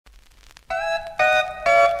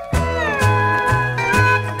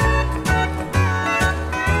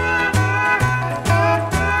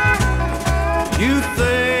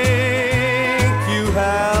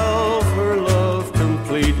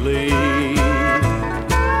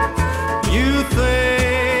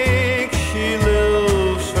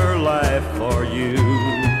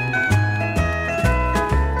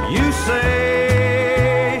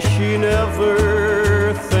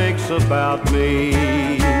about me.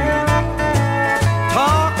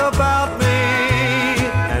 Talk about me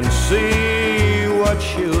and see what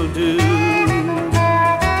she'll do.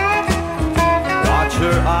 Watch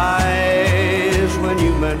her eyes when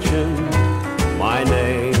you mention my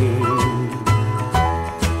name.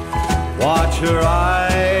 Watch her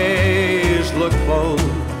eyes look close.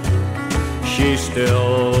 She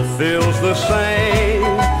still feels the same.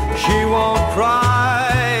 She won't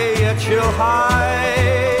cry, yet she'll hide.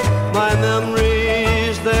 My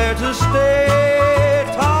memory's there to stay.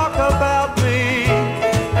 Talk about me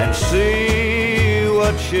and see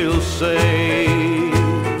what she'll say.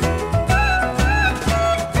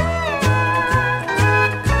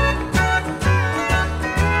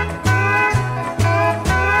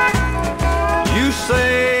 You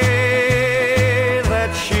say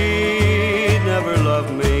that she never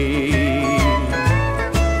loved me.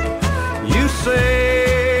 You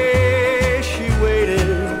say she waited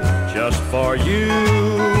just for you.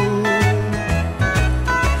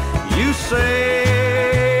 You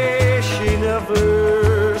say she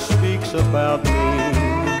never speaks about me.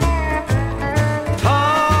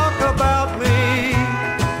 Talk about me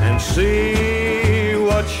and see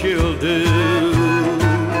what she'll do.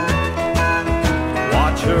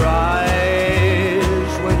 Watch her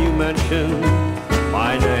eyes when you mention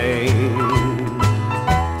my name.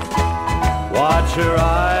 Watch her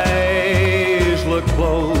eyes look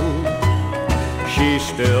close. She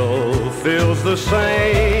still feels the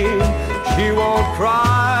same. She won't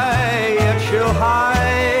cry, yet she'll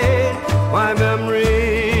hide. My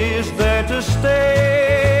memory's there to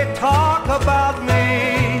stay. Talk about me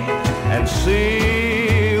and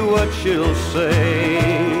see what she'll say.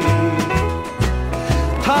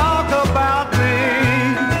 Talk about me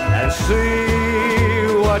and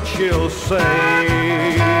see what she'll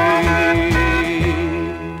say.